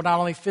you, they will not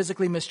only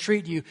physically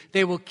mistreat you,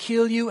 they will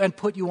kill you and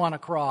put you on a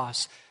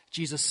cross.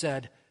 Jesus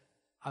said,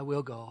 I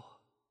will go.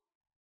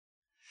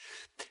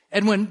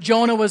 And when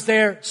Jonah was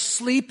there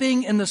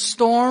sleeping in the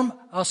storm,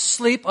 a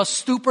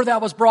stupor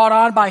that was brought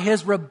on by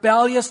his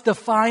rebellious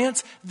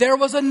defiance, there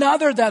was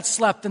another that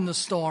slept in the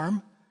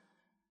storm.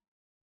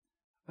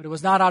 But it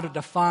was not out of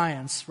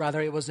defiance, rather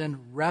it was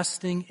in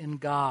resting in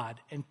God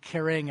and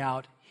carrying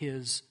out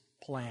his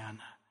plan.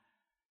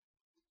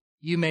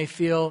 You may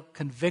feel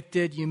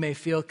convicted, you may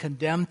feel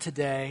condemned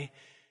today,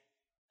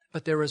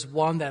 but there is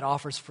one that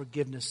offers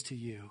forgiveness to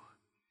you.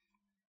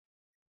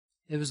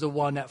 It was the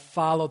one that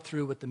followed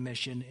through with the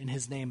mission, and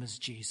his name is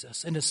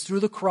Jesus. And it's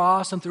through the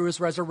cross and through his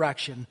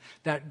resurrection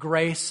that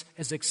grace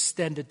is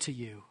extended to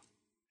you.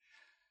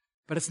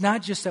 But it's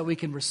not just that we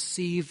can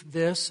receive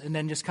this and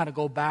then just kind of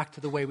go back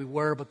to the way we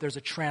were, but there's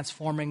a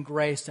transforming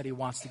grace that he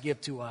wants to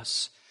give to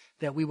us,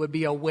 that we would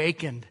be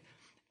awakened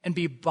and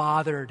be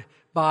bothered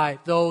by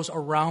those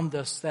around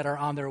us that are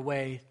on their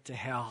way to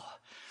hell.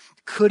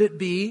 Could it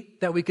be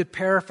that we could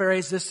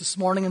paraphrase this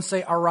morning and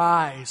say,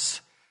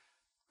 arise,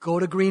 go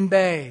to Green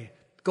Bay,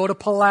 go to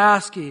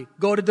Pulaski,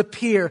 go to De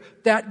Pere,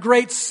 that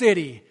great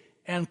city,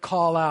 and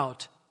call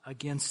out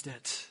against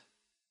it.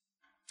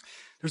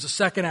 There's a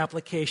second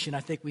application I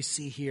think we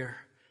see here,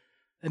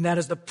 and that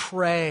is to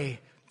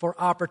pray for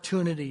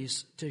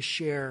opportunities to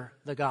share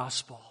the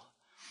gospel.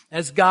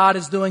 As God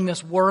is doing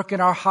this work in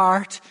our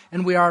heart,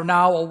 and we are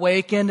now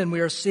awakened, and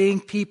we are seeing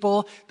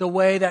people the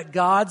way that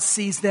God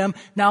sees them,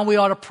 now we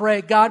ought to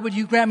pray, God, would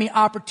you grant me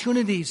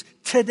opportunities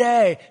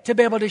today to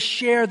be able to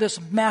share this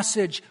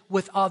message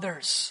with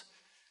others?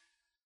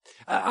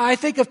 I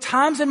think of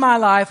times in my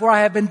life where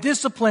I have been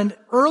disciplined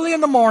early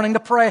in the morning to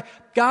pray,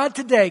 God,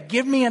 today,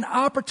 give me an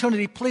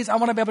opportunity. Please, I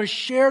want to be able to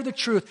share the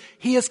truth.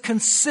 He has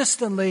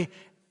consistently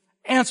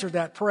answered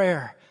that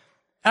prayer.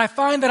 And I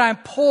find that I'm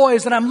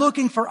poised and I'm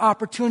looking for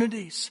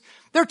opportunities.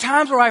 There are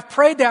times where I've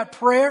prayed that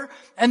prayer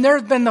and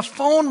there's been the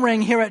phone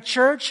ring here at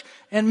church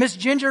and Miss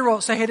Ginger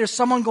will say, hey, there's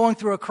someone going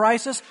through a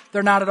crisis.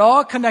 They're not at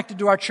all connected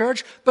to our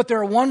church, but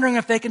they're wondering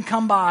if they can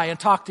come by and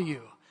talk to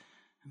you.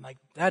 I'm like,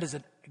 that is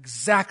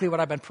exactly what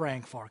I've been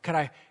praying for. Could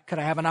I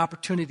have an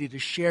opportunity to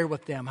share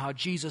with them how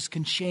Jesus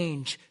can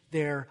change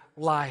their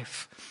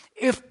life?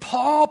 If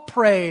Paul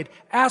prayed,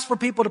 asked for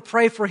people to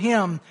pray for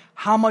him,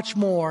 how much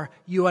more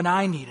you and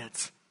I need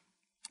it?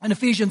 In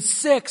Ephesians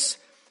 6,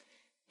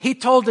 he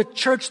told the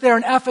church there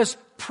in Ephesus,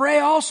 pray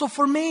also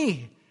for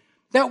me,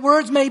 that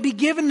words may be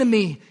given to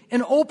me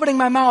in opening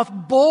my mouth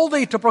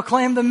boldly to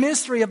proclaim the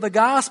mystery of the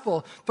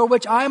gospel, for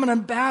which I am an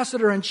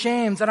ambassador in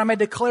chains, that I may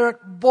declare it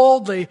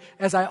boldly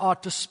as I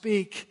ought to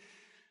speak.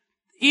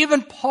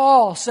 Even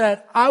Paul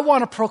said, I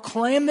want to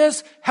proclaim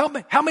this. Help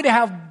me to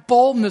have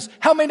boldness.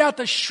 Help me not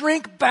to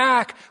shrink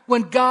back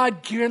when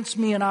God gives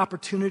me an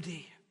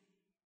opportunity.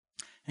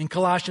 In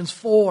Colossians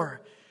 4,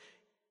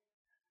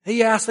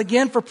 he asked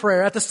again for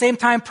prayer. At the same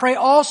time, pray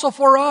also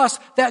for us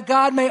that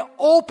God may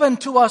open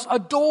to us a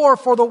door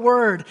for the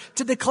word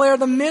to declare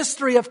the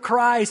mystery of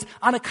Christ,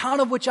 on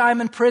account of which I am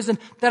in prison,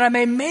 that I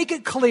may make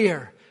it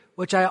clear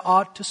which I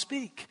ought to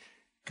speak.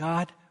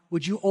 God,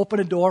 would you open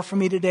a door for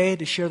me today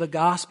to share the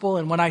gospel?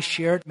 And when I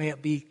share it, may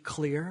it be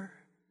clear?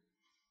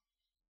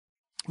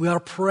 We ought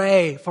to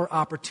pray for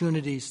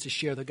opportunities to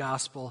share the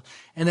gospel.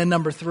 And then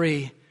number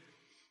 3,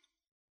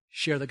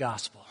 share the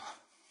gospel.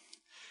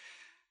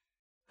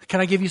 Can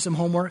I give you some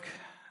homework?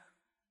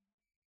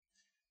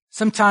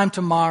 Sometime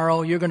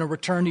tomorrow, you're going to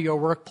return to your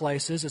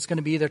workplaces. It's going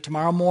to be either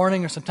tomorrow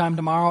morning or sometime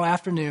tomorrow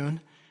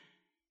afternoon.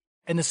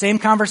 And the same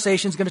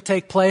conversation is going to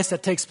take place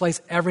that takes place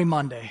every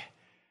Monday.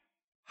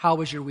 How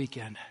was your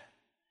weekend?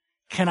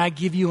 Can I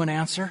give you an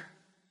answer?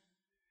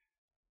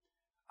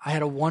 I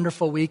had a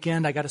wonderful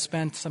weekend. I got to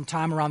spend some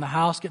time around the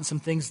house getting some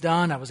things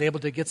done. I was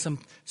able to get some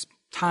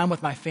time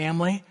with my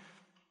family.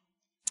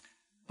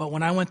 But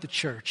when I went to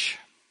church,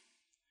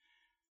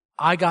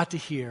 I got to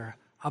hear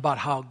about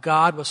how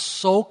God was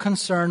so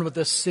concerned with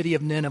this city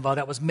of Nineveh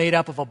that was made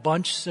up of a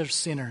bunch of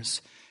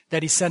sinners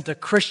that he sent a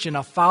Christian,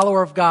 a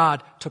follower of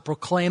God, to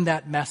proclaim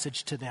that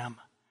message to them.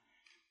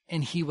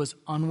 And he was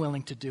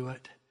unwilling to do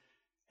it.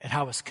 and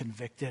I was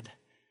convicted.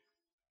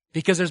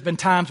 Because there's been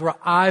times where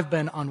I've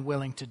been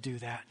unwilling to do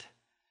that.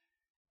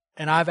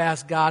 And I've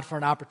asked God for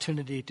an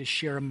opportunity to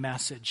share a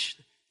message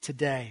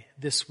today,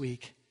 this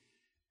week.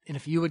 And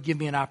if you would give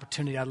me an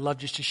opportunity, I'd love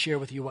just to share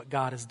with you what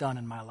God has done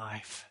in my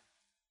life.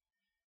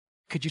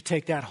 Could you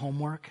take that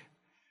homework?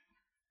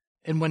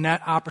 And when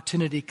that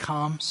opportunity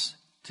comes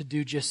to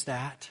do just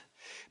that,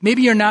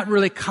 maybe you're not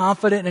really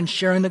confident in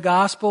sharing the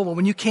gospel. Well,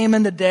 when you came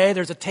in today,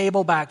 there's a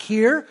table back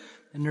here,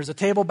 and there's a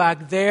table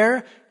back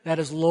there that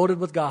is loaded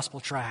with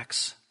gospel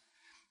tracts.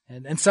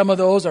 And some of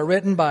those are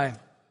written by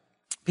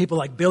people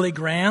like Billy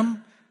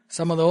Graham.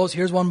 Some of those,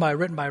 here's one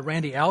written by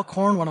Randy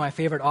Alcorn, one of my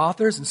favorite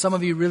authors. And some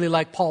of you really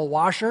like Paul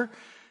Washer.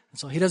 And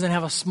so he doesn't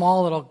have a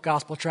small little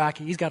gospel tract.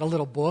 He's got a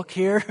little book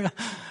here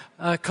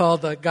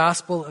called The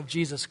Gospel of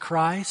Jesus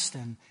Christ.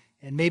 And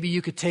maybe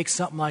you could take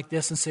something like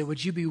this and say,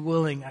 would you be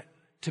willing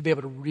to be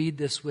able to read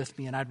this with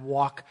me? And I'd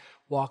walk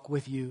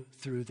with you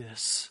through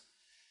this.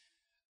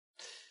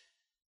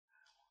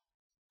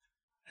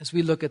 As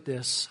we look at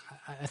this,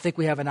 I think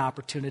we have an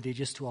opportunity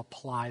just to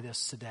apply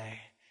this today.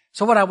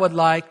 So what I would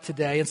like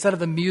today, instead of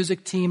the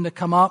music team to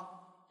come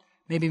up,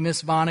 maybe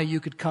Miss Vanna, you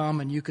could come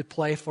and you could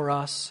play for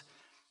us.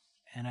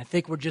 And I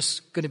think we're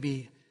just going to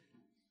be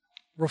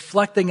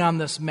reflecting on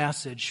this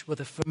message with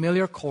a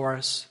familiar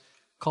chorus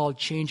called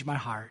Change My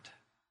Heart.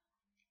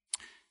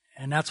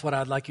 And that's what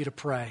I'd like you to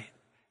pray.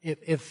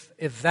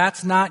 If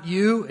that's not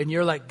you and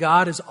you're like,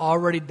 God has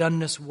already done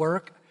this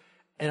work,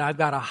 and I've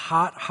got a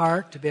hot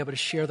heart to be able to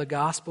share the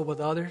gospel with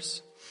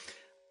others,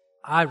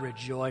 I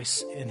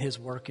rejoice in His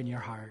work in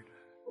your heart.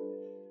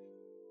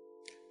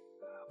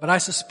 But I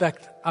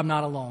suspect I'm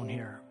not alone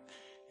here.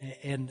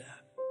 And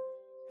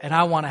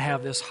I want to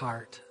have this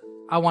heart.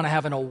 I want to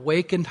have an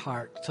awakened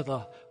heart to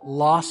the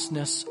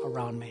lostness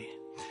around me.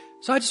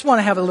 So I just want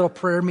to have a little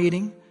prayer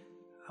meeting.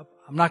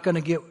 I'm not going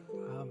to get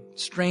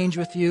strange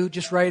with you.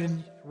 Just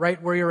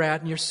right where you're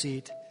at in your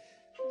seat.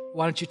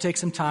 Why don't you take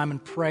some time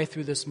and pray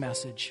through this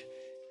message?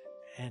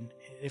 And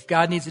if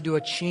God needs to do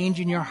a change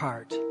in your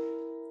heart,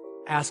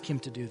 ask Him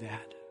to do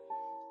that.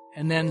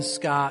 And then,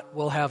 Scott,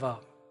 we'll have a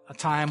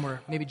time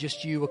where maybe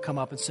just you will come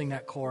up and sing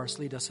that chorus,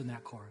 lead us in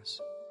that chorus.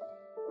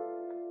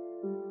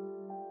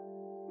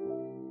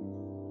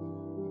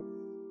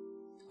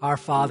 Our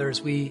Father,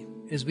 as we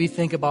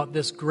think about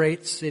this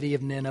great city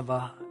of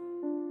Nineveh,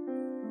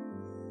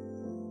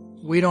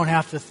 we don't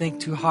have to think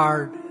too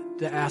hard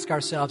to ask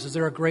ourselves, is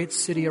there a great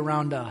city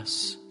around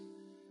us?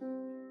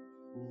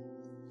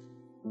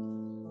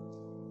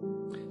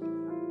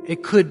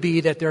 It could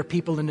be that there are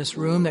people in this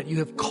room that you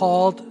have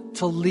called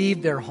to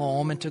leave their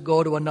home and to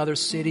go to another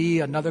city,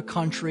 another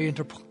country, and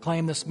to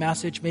proclaim this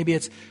message. Maybe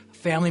it's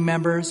family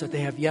members that they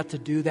have yet to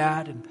do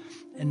that,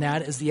 and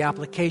that is the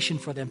application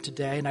for them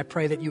today. And I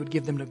pray that you would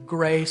give them the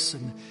grace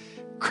and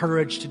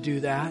courage to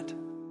do that.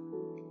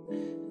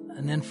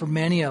 And then for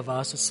many of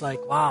us, it's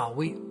like, wow,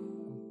 we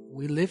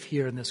live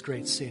here in this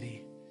great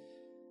city.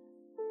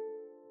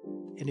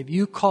 And if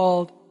you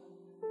called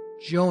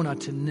Jonah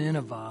to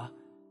Nineveh,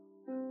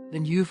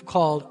 then you've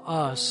called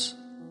us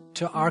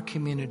to our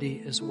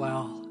community as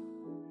well.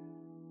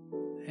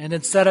 And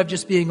instead of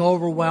just being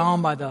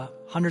overwhelmed by the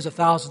hundreds of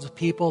thousands of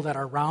people that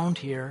are around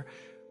here,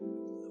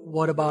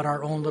 what about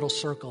our own little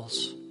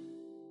circles?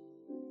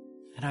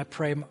 And I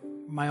pray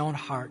my own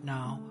heart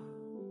now,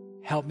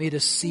 help me to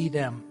see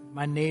them,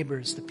 my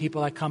neighbors, the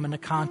people I come into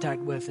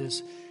contact with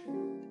as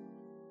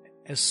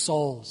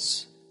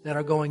souls that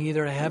are going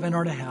either to heaven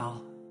or to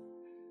hell.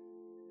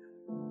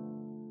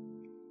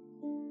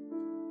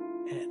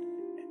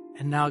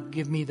 And now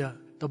give me the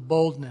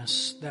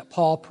boldness that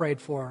Paul prayed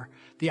for,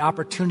 the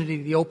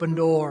opportunity, the open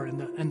door,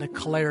 and the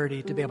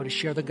clarity to be able to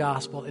share the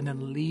gospel and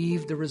then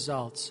leave the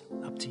results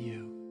up to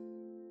you.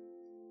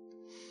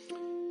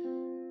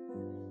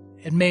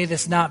 And may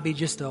this not be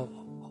just a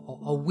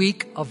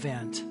week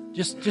event,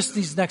 just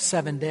these next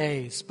 7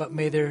 days, but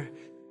may there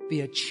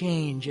be a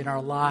change in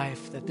our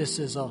life, that this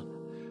is a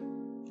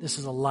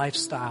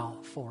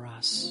lifestyle for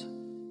us.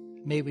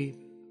 May we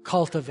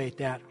cultivate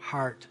that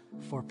heart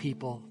for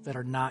people that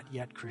are not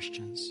yet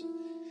Christians.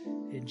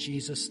 In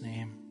Jesus'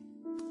 name,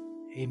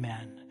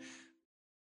 amen.